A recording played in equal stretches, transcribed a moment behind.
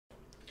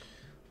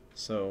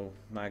So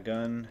my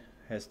gun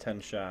has 10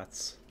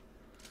 shots.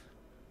 I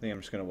think I'm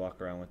just gonna walk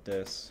around with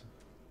this.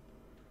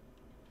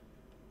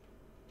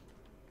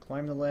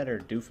 Climb the ladder,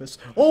 doofus.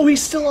 Oh,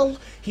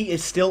 he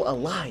is still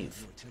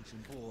alive.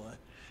 Attention, boy.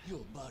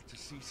 You're about to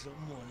see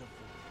something wonderful.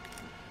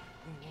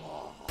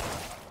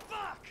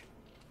 Fuck!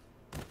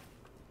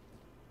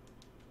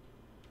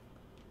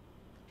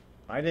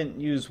 I didn't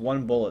use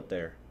one bullet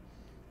there.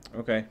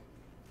 Okay.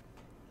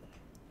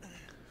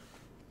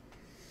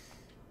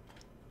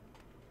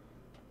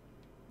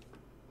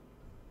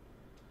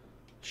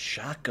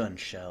 Shotgun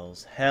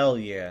shells. Hell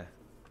yeah.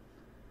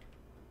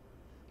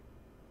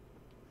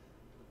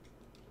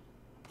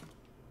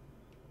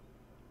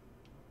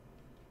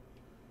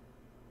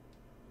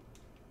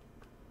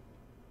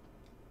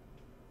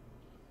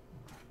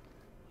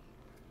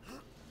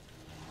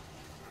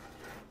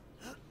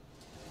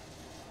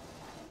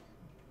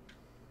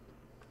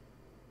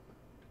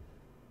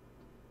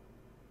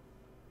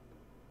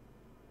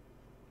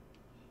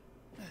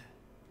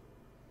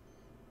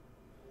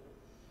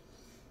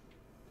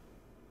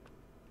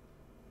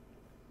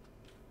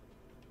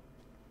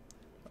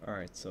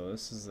 Alright, so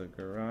this is the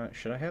garage.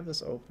 Should I have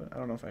this open? I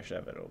don't know if I should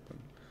have it open.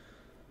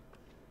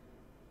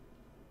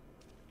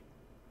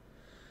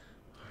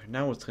 Alright,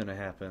 now what's gonna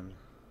happen?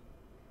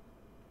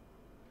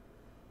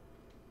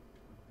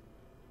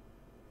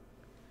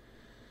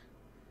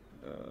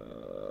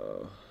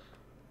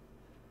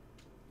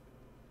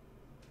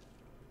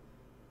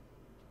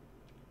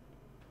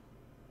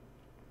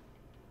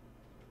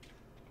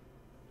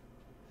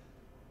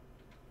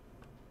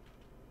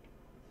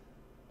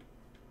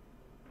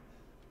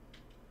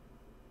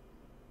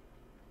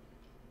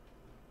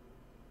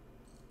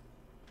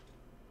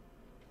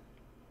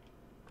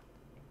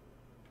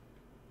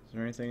 Is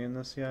there anything in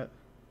this yet?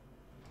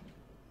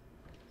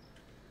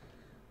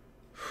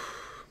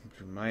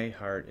 My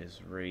heart is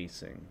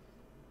racing.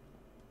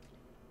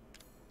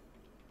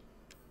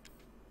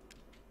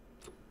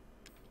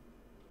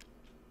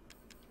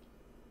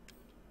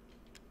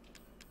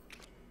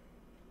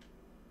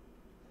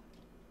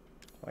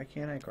 Why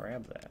can't I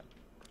grab that?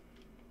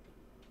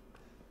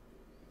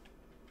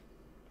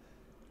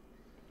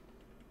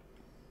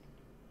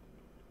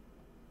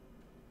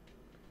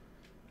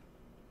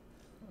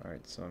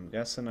 Alright, so I'm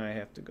guessing I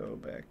have to go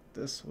back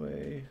this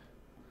way.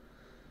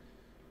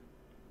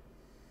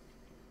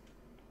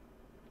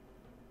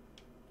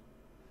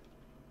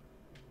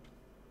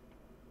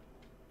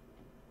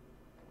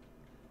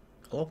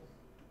 Hello?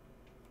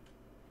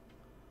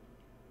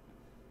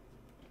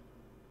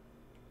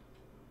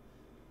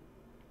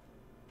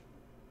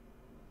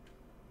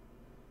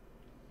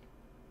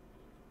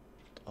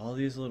 All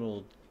these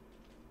little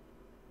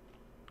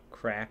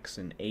cracks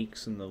and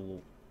aches in the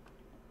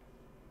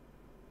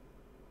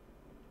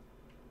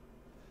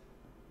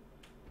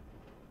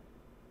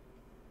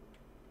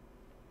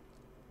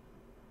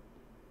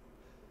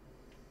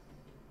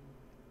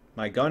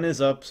My gun is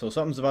up, so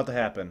something's about to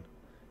happen.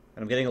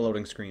 And I'm getting a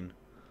loading screen.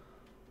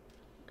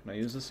 Can I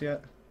use this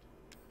yet?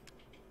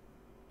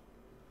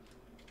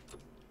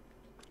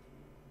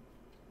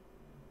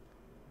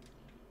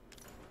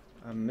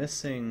 I'm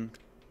missing...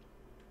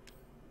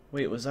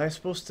 Wait, was I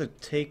supposed to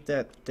take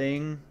that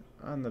thing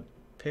on the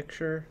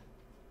picture?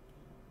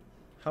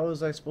 How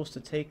was I supposed to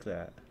take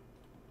that?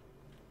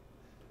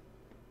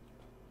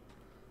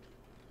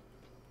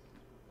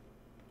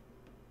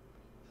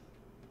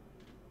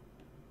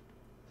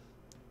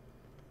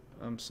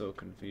 I'm so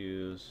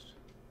confused.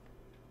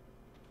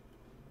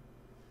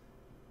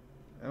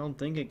 I don't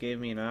think it gave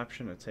me an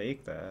option to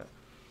take that.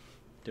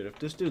 Dude, if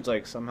this dude's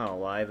like somehow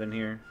alive in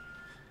here.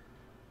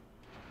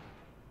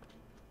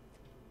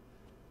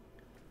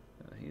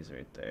 He's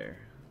right there.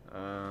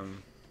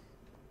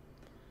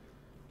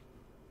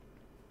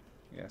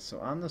 Yeah, so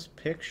on this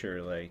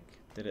picture, like,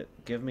 did it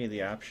give me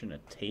the option to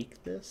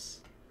take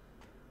this?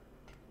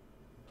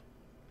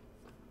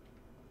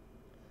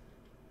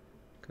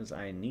 Because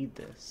I need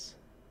this.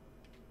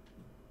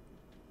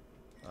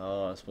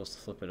 Oh, I'm supposed to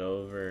flip it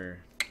over.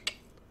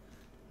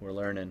 We're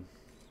learning.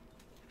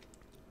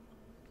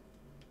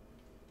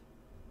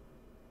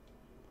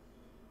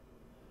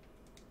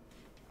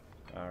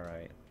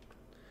 Alright.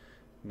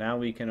 Now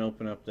we can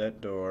open up that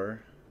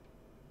door.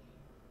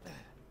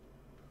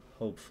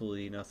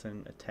 Hopefully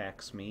nothing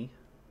attacks me.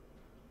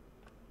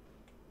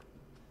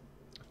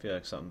 I feel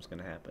like something's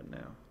gonna happen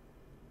now.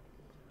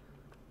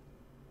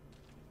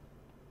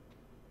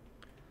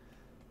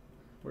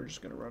 We're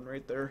just gonna run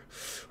right there.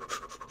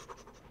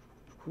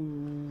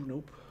 Ooh,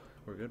 nope.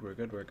 We're good, we're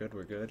good, we're good,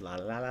 we're good. La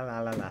la la la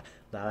la la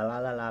la la la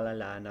la la la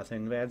la.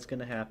 Nothing bad's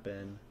gonna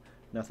happen.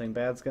 Nothing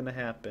bad's gonna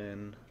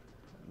happen.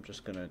 I'm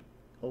just gonna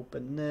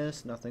open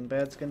this. Nothing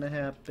bad's gonna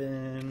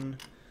happen.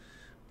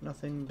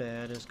 Nothing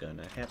bad is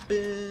gonna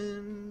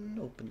happen.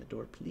 Open the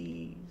door,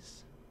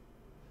 please.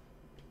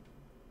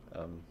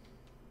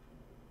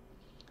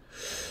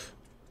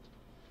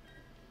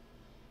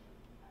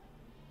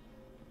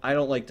 I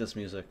don't like this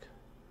music.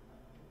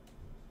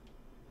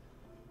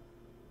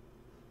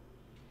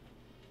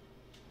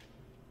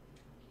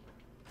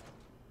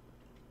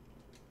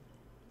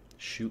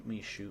 Shoot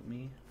me, shoot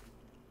me.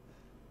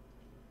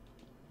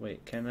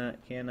 Wait, can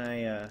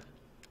I,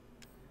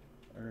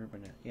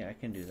 urban, yeah, I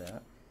can do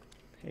that.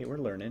 Hey, we're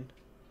learning.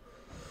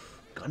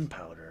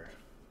 Gunpowder.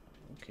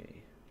 Okay.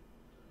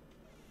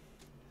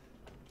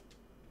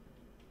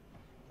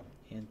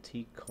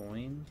 Antique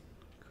coin.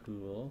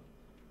 Cool.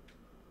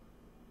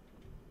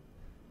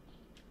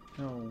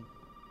 No.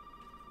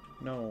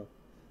 No.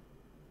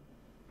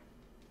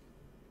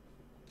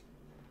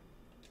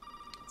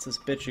 It's this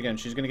bitch again.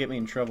 She's gonna get me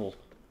in trouble.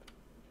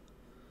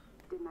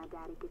 Did my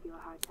daddy give you a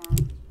hard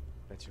time?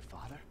 That's your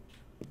father?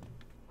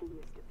 He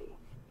used to be.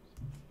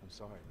 I'm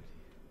sorry,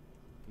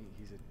 but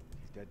he's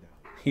dead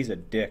now. He's a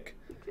dick.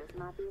 You just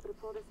might be able to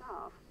pull this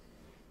off.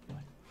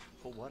 What?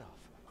 Pull what off?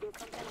 There's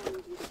something I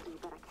need you to do,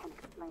 but I can't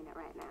explain it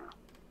right now.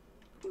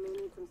 You may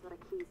need some sort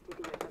of keys to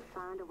do it, but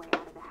find a way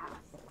out of the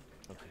house.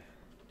 Okay.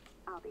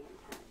 I'll be in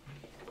touch.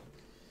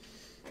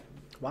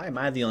 Why am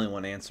I the only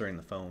one answering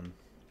the phone?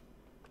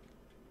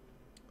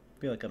 I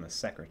feel like I'm a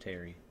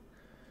secretary.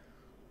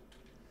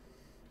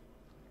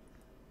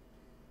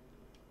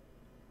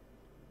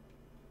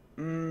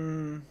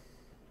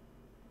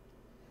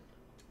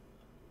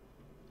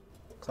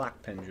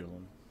 Clock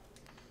pendulum.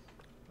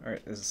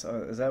 Alright, is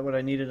that what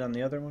I needed on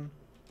the other one?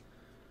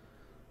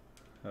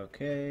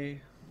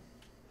 Okay.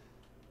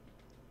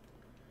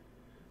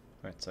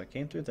 Alright, so I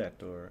came through that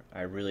door.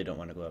 I really don't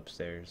want to go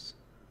upstairs.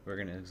 We're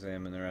gonna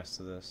examine the rest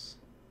of this.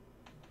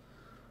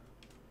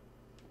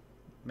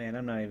 Man,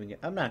 I'm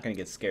not gonna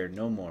get scared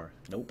no more.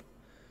 Nope.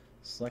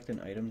 Select an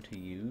item to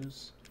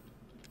use.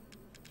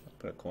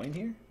 Put a coin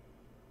here?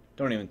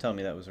 Don't even tell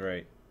me that was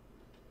right.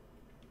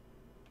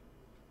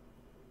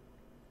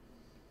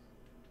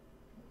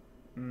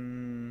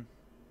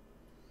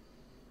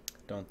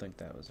 Don't think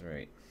that was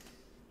right.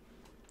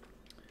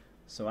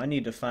 So I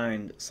need to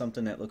find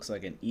something that looks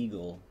like an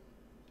eagle.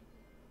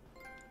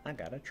 I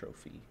got a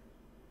trophy.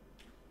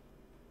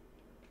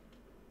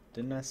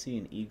 Didn't I see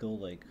an eagle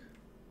like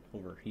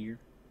over here?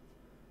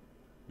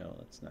 No,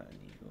 that's not an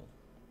eagle.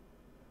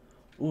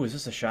 Ooh, is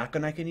this a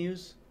shotgun I can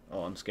use?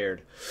 Oh, I'm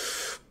scared.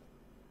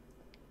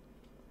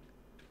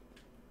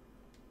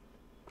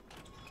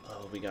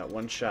 Oh, we got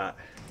one shot.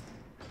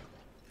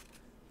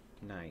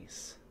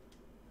 Nice.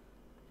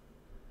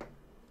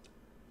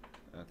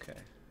 Okay.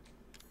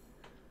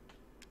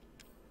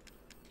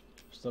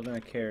 Still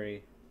gonna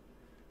carry.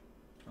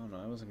 Oh no,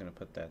 I wasn't gonna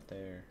put that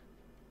there.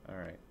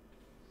 Alright.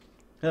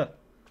 Huh.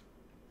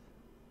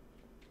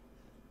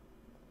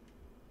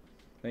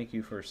 Thank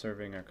you for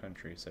serving our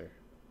country, sir.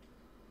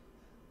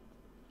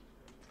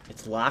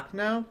 It's locked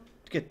now?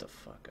 Get the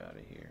fuck out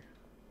of here.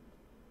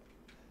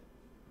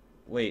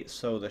 Wait,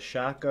 so the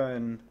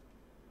shotgun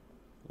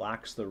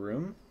locks the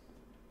room?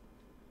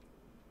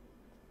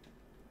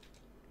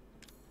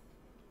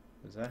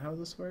 Is that how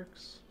this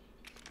works?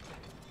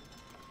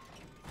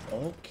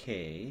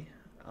 Okay,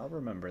 I'll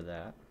remember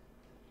that.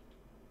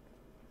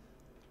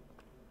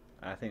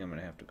 I think I'm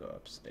gonna have to go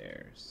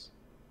upstairs.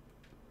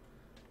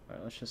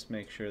 Alright, let's just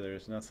make sure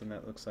there's nothing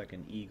that looks like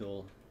an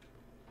eagle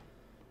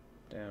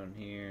down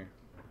here.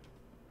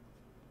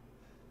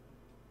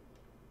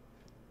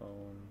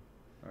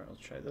 Alright,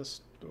 let's try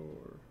this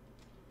door.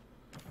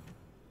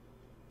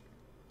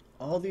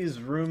 All these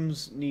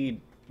rooms need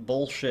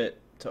bullshit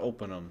to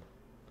open them.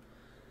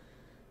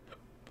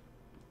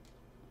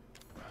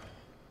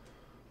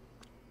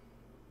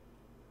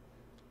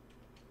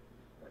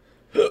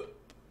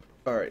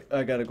 Alright,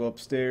 I gotta go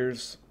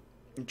upstairs.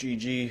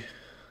 GG.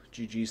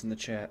 GG's in the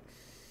chat.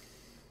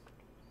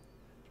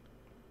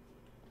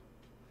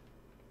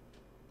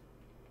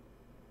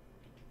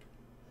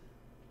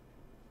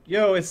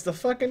 Yo, it's the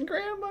fucking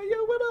grandma.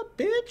 Yo, what up,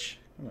 bitch?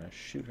 I'm gonna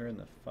shoot her in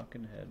the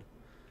fucking head.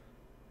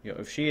 Yo,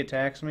 if she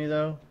attacks me,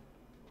 though...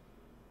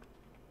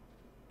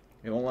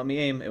 It won't let me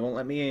aim. It won't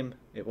let me aim.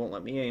 It won't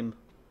let me aim.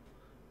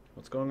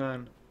 What's going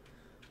on?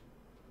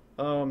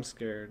 Oh, I'm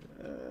scared.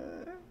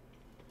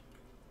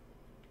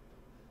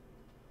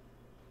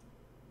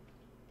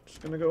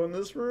 Just gonna go in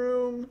this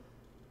room.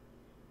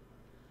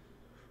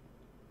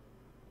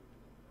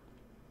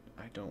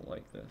 I don't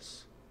like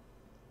this.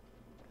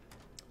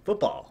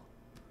 Football.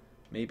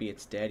 Maybe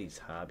it's Daddy's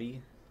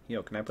hobby.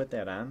 Yo, can I put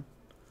that on?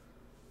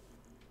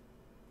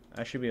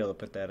 I should be able to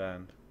put that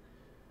on.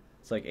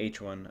 It's like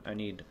H1. I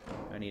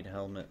need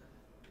helmet.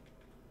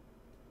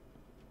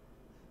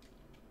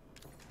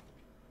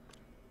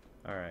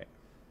 Alright.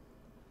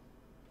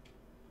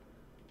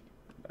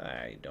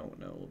 I don't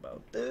know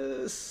about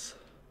this.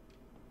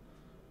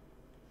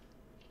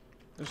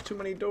 There's too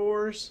many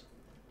doors.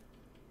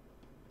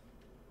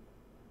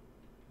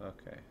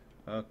 Okay.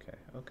 Okay.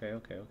 Okay.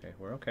 Okay. Okay.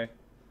 We're okay.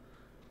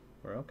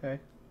 We're okay.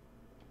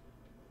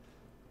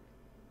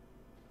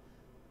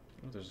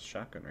 Oh, there's a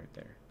shotgun right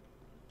there.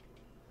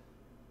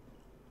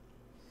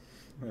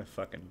 A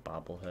fucking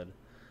bobblehead.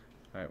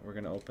 Alright, we're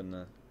gonna open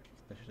the...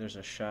 There's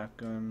a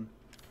shotgun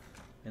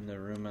in the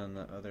room on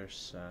the other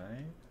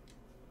side.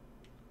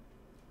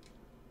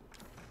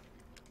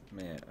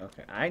 Man,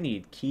 okay. I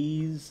need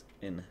keys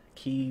and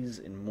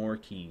more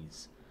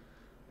keys.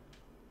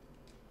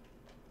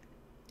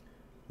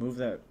 Move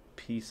that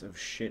piece of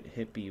shit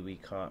hippie we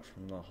caught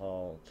from the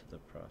hall to the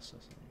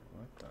processing.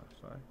 What the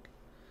fuck?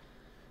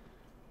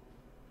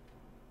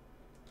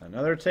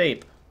 Another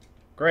tape.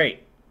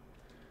 Great.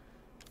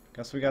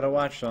 Guess we gotta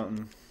watch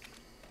something.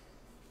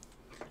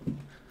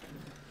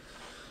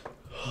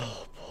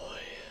 Oh boy.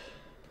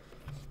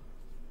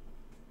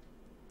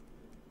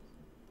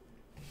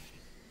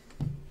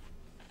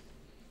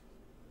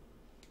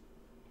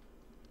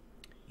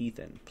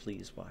 Ethan,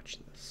 please watch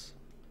this.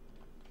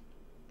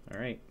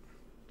 Alright.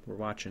 We're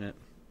watching it.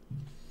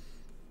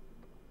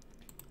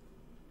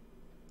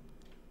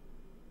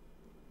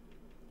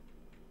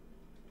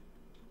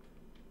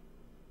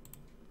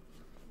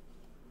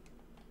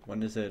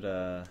 When is it,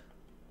 oh,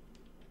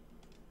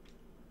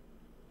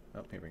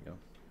 here we go.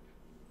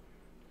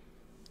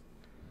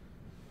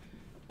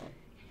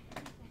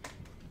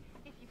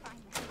 If you find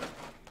that,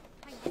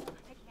 I know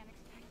I can't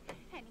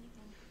expect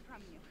anything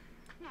from you.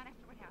 Not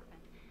after what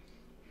happened.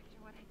 After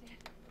what I did.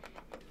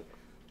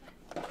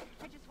 But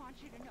I just want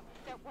you to know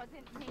that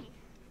wasn't me.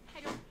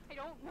 I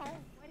don't know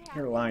what happened.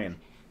 You're lying.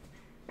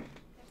 There's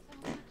so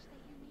much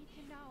that you need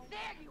to know.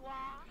 There you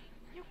are!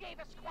 You gave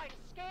us quite a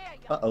scare,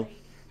 young Uh-oh. lady.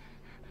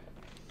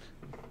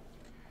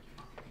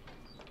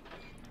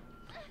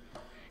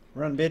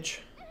 Run, bitch.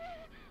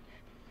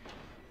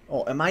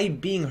 Oh, am I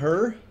being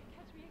her? Catch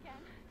me again.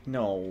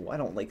 No, I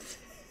don't like this.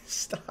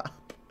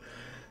 Stop.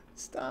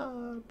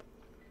 Stop.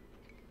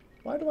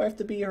 Why do I have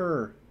to be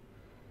her?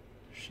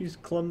 She's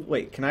clumsy.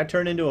 Wait, can I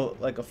turn into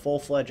like a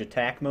full-fledged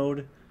attack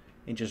mode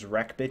and just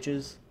wreck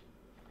bitches?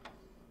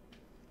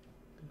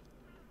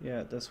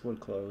 Yeah, this would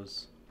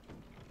close.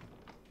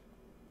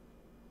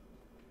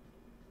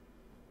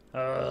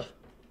 Ugh.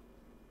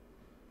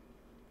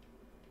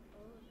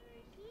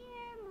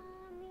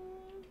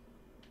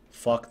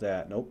 Fuck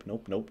that. Nope,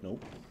 nope, nope,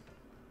 nope.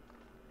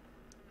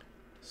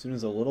 As soon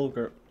as a little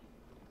girl...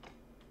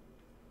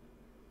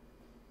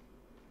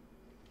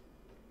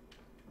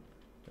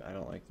 I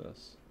don't like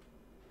this.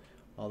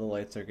 All the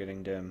lights are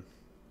getting dim.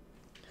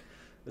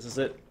 This is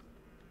it.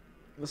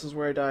 This is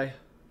where I die.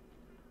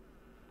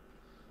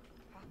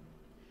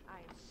 I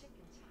am sick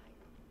and tired.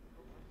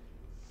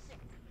 Sick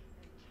and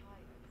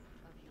tired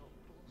of your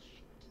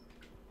bullshit.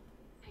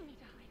 I need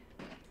to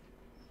hide.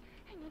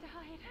 I need to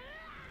hide.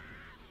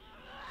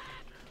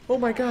 Oh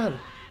my god.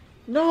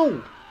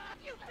 No!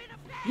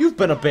 You've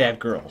been a bad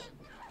girl.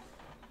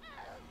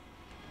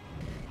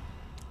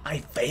 I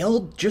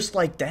failed just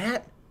like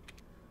that?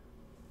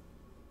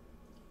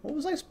 What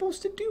was I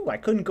supposed to do? I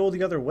couldn't go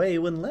the other way. It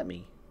wouldn't let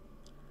me.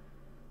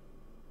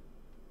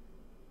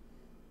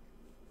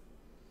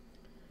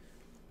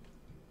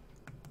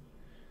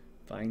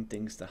 Find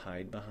things to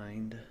hide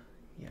behind.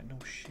 Yeah, no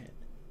shit.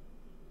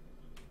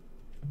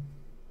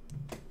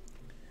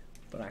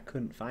 But I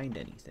couldn't find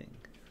anything.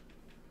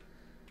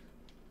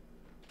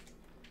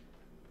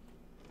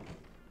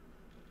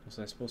 Was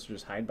I supposed to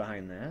just hide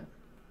behind that?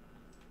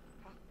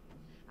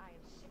 I am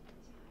sick and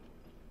tired.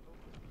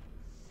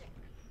 Sick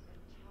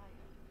and tired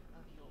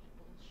of your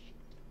bullshit.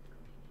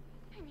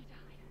 I need to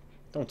hide.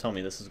 Don't tell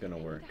me this is gonna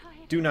work.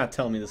 Do not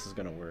tell me this is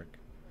gonna work.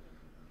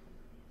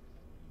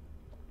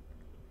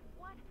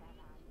 What have I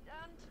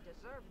done to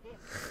deserve this?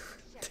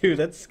 Dude,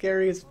 that's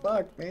scary as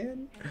fuck,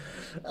 man.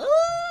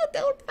 Oh,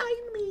 don't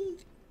find me.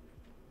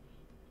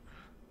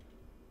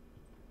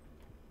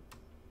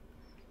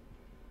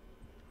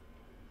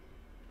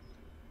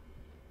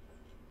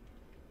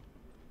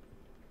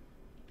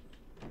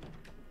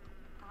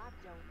 I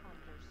don't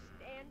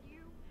understand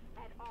you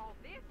at all.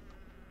 This is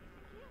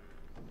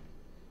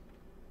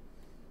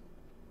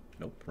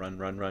Nope. Run,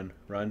 run, run,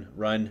 run,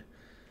 run.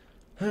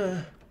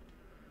 Shut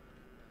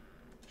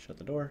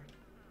the door.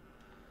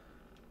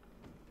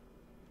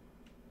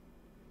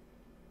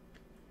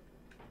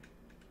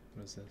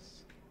 What is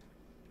this?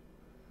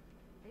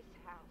 This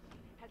house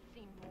has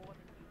seen more than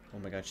you Oh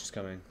my god, she's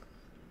coming.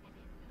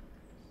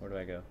 Where do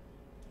I go?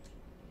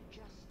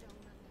 just don't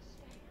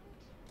understand.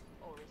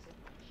 Or is it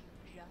that you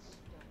just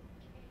don't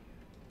care?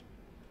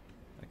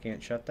 I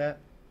can't shut that?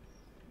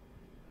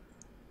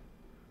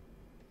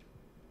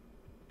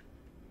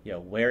 Yo,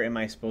 where am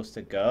I supposed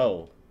to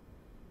go?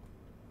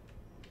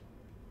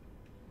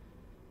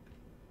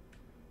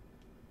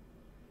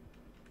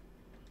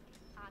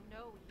 I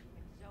know you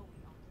and Zoe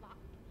are plotting.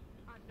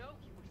 I know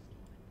you were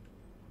scheming.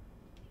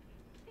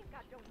 Think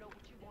I don't know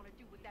what you want to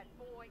do with that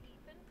boy,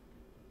 Ethan?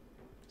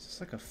 Is this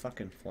like a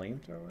fucking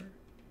flamethrower?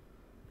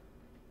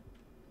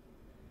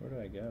 Where do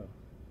I go?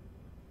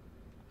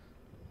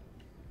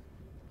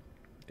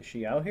 Is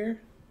she out here?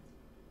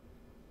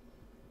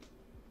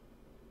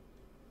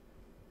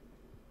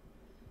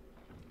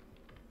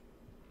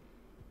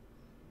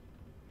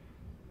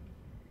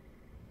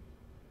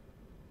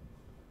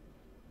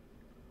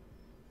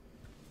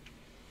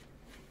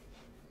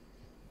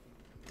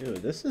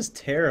 Dude, this is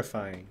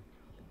terrifying.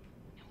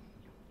 No,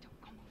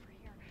 don't come over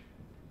here.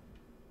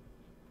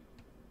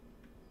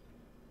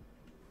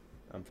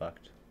 I'm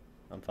fucked.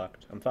 I'm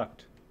fucked. I'm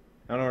fucked.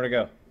 I don't know where to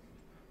go.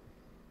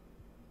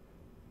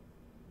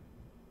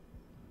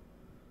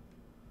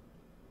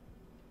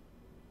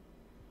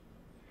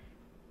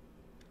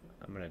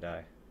 I'm gonna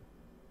die.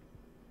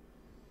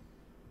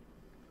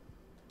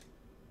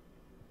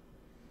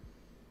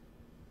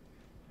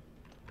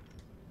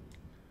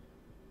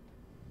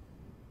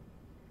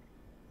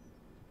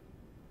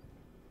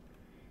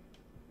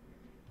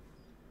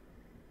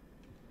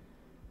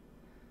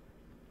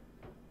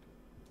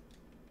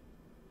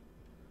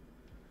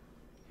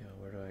 Yo,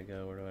 where do I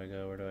go? Where do I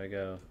go? Where do I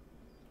go?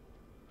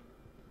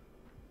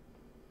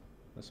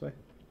 This way?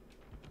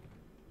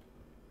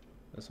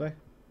 This way?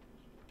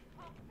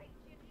 I'll feed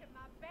you to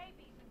my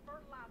babies and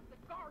fertilize the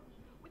garden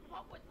with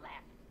what was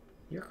left.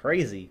 You're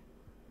crazy.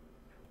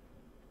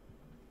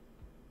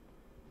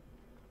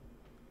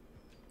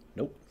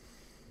 Nope.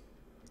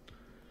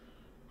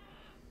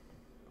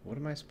 What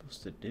am I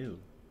supposed to do?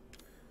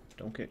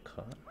 Don't get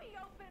caught? We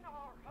open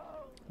our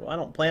homes. Well, I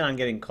don't plan on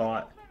getting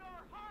caught. Open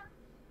our hearts.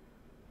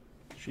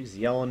 She's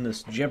yelling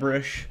this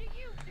gibberish. What do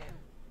you do?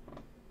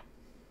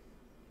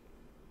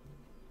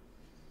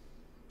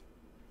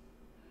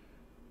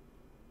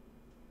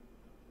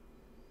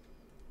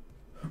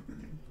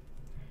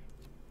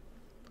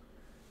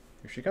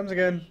 Here she comes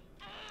again.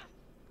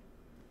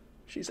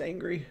 She's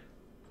angry.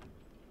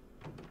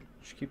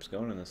 She keeps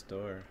going in this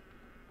door.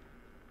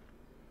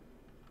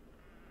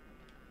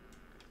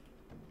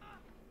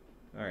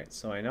 Alright,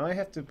 so I know I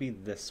have to be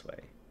this way.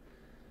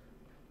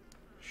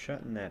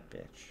 Shutting that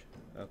bitch.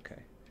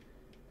 Okay.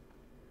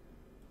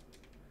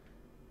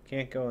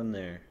 Can't go in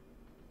there.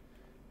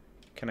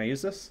 Can I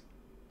use this?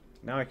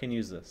 Now I can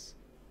use this.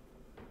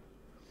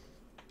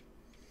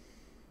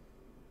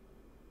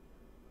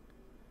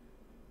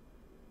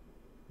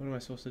 What am I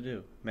supposed to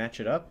do? Match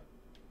it up?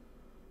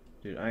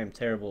 Dude, I am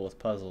terrible with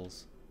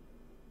puzzles.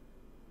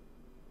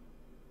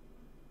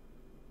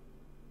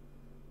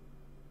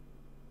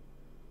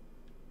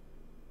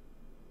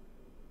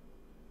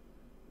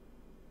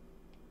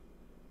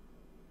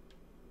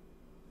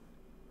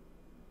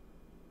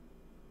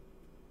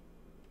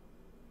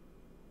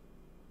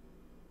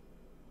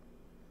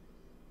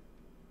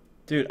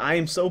 Dude, I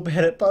am so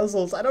bad at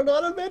puzzles. I don't know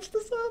how to match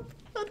this up.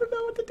 I don't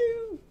know what to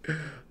do.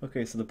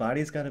 Okay, so the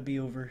body's got to be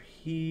over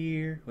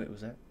here. Wait,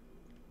 was that?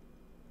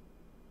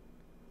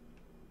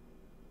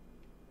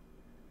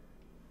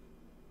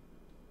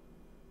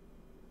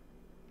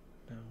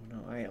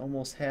 No, I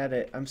almost had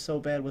it. I'm so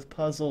bad with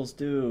puzzles,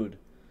 dude.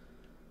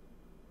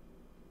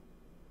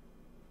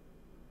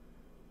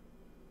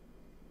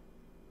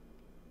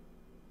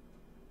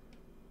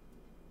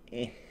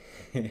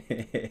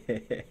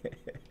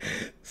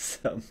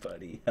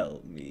 Somebody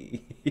help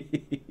me.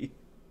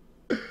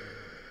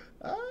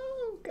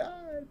 Oh,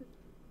 God.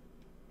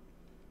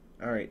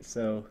 Alright,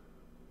 so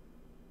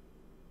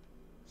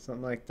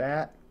something like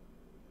that.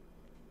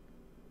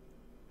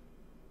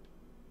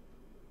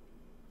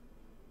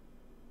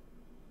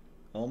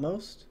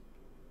 Almost?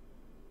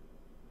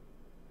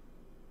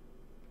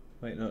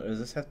 Wait, no, does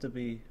this have to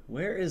be...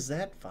 Where is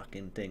that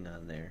fucking thing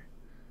on there?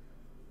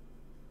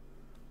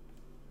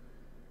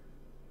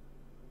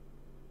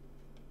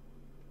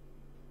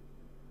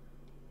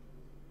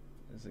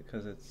 Is it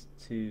because it's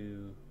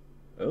too...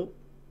 Oh.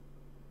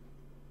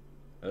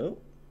 Oh.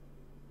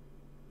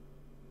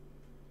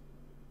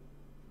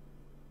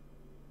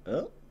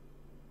 Oh.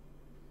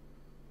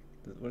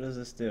 What does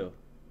this do?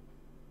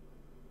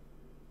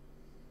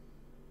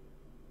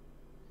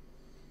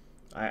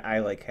 I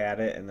like had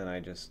it and then I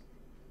just...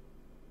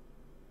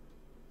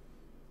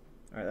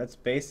 Alright, that's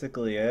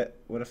basically it.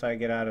 What if I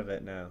get out of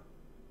it now?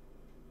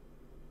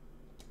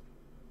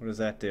 What does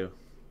that do?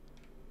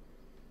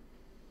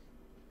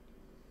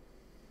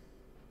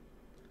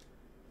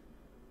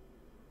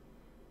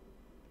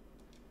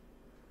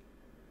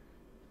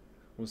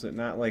 Was it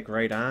not like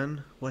right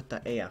on? What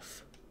the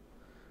F?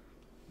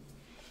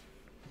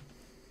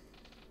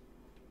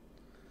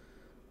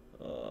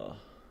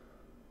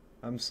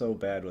 I'm so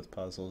bad with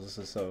puzzles. This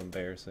is so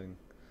embarrassing.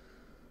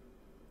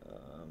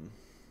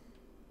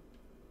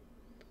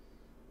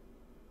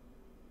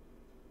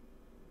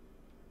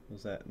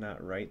 Was that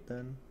not right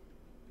then?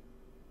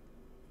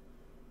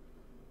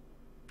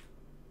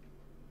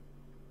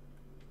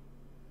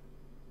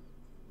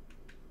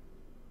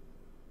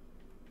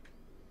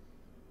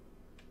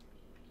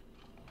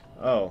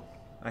 Oh,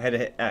 I had to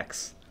hit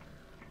X.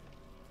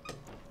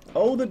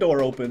 Oh, the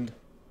door opened.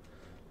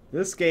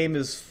 This game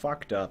is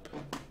fucked up.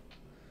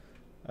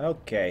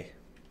 Okay.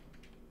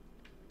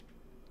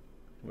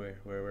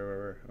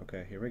 Where?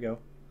 Okay, here we go.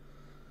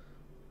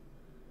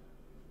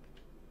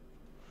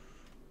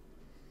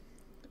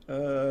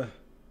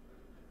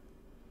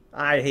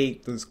 I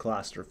hate this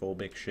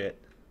claustrophobic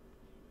shit.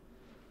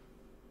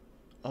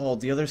 Oh,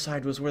 the other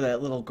side was where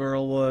that little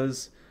girl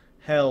was?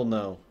 Hell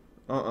no.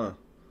 No.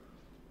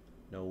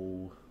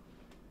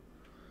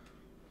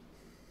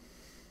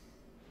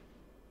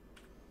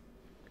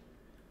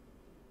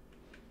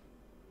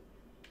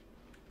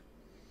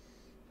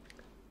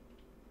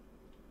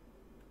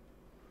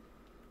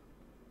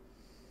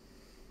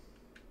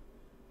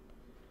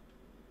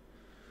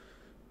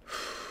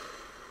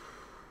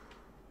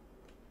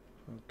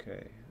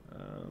 Okay.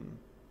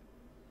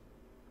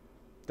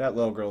 That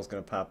little girl's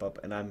gonna pop up,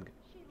 and I'm...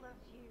 She loves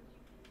you.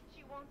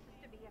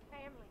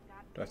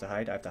 Do I have to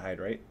hide? I have to hide,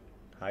 right?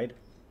 Hide?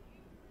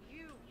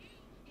 You!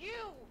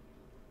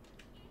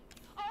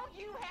 All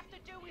you have to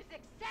do is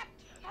accept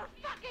her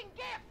fucking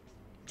gift!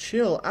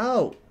 Chill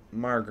out,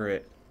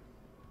 Margaret.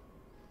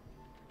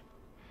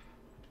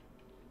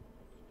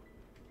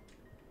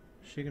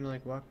 Is she gonna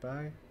like walk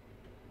by?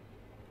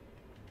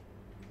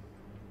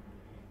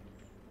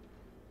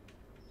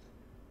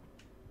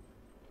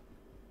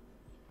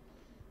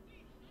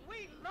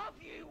 We love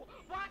you!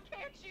 Why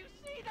can't you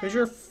see that? Because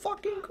you're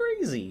fucking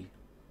crazy.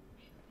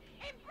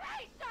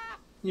 Embrace her!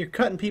 You're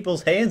cutting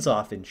people's hands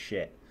off and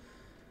shit.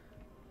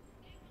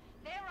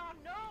 There are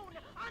unknowns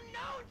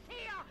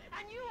here,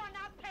 and you are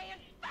not paying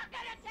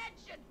fucking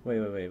attention! Wait.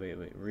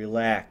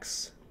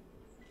 Relax.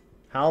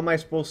 How am I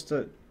supposed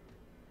to...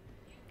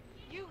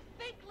 You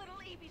think little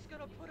Evie's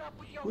gonna put up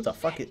with your Who the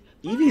fuck is... shit?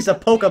 Evie's a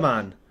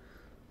Pokemon!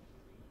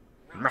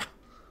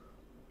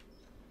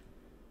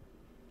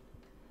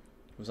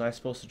 Was I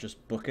supposed to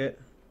just book it?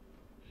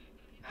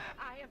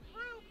 I am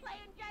through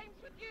playing games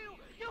with you!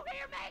 You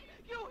hear me?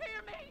 You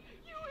hear me?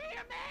 You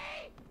hear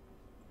me?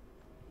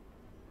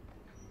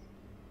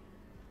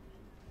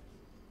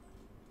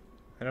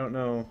 I don't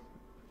know.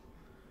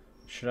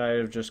 Should I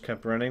have just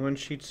kept running when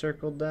she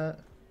circled that?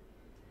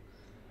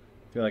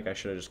 I feel like I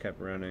should have just kept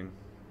running.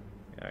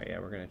 Yeah,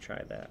 we're gonna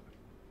try that.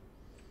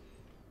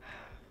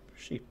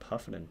 What's she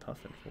puffing and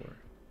puffing for?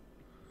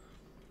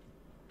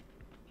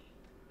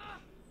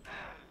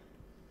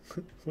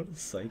 What a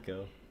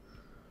psycho.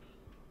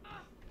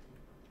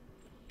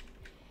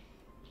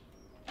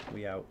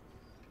 We out.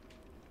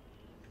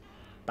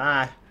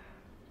 Bye.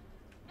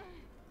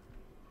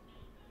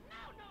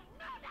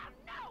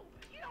 No!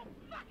 You don't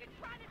fucking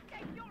try to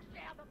take your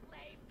share of the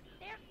blame!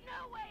 There's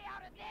no way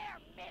out of there,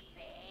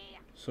 Missy!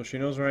 So she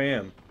knows where I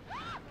am.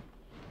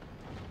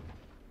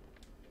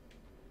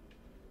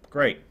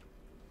 Great.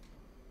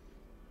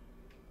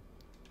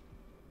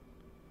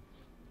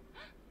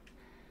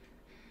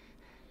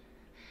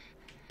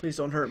 Please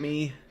don't hurt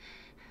me.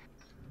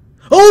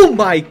 Oh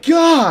my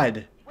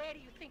god!